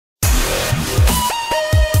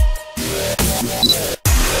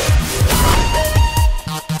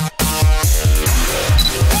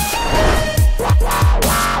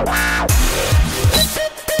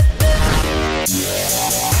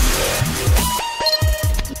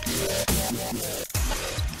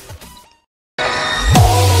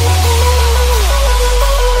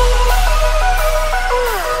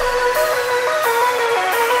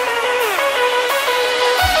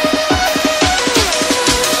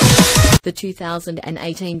The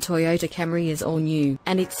 2018 Toyota Camry is all new,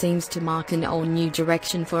 and it seems to mark an all-new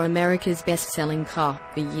direction for America's best-selling car.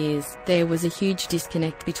 For years, there was a huge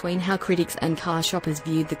disconnect between how critics and car shoppers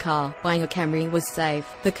viewed the car. Buying a Camry was safe,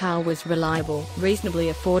 the car was reliable,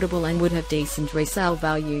 reasonably affordable and would have decent resale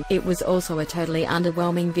value. It was also a totally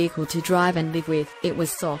underwhelming vehicle to drive and live with. It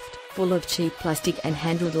was soft, full of cheap plastic and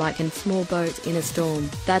handled like a small boat in a storm.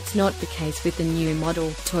 That's not the case with the new model.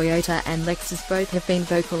 Toyota and Lexus both have been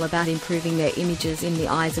vocal about improving their images in the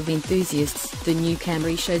eyes of enthusiasts. The new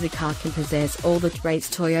Camry shows a car can possess all the traits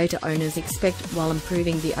Toyota owners expect while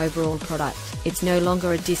improving the overall product. It's no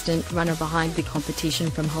longer a distant runner behind the competition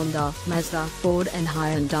from Honda, Mazda, Ford and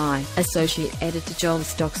Hyundai. Associate Editor Joel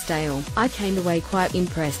Stockdale: I came away quite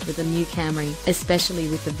impressed with the new Camry, especially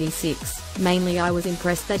with the V6. Mainly I was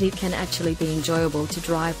impressed that it can actually be enjoyable to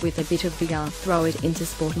drive with a bit of vigor. Throw it into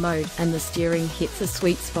sport mode and the steering hits a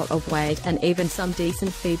sweet spot of weight and even some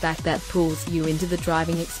decent feedback that pulls you into the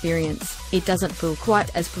driving experience. It doesn't feel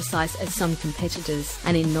quite as precise as some competitors,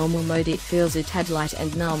 and in normal mode it feels a tad light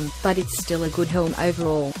and numb, but it's still a good helm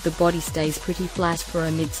overall. The body stays pretty flat for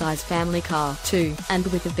a mid-size family car too, and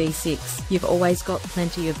with a V6, you've always got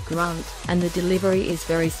plenty of grunt, and the delivery is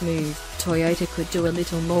very smooth. Toyota could do a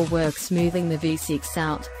little more work smoothing the V6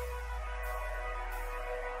 out,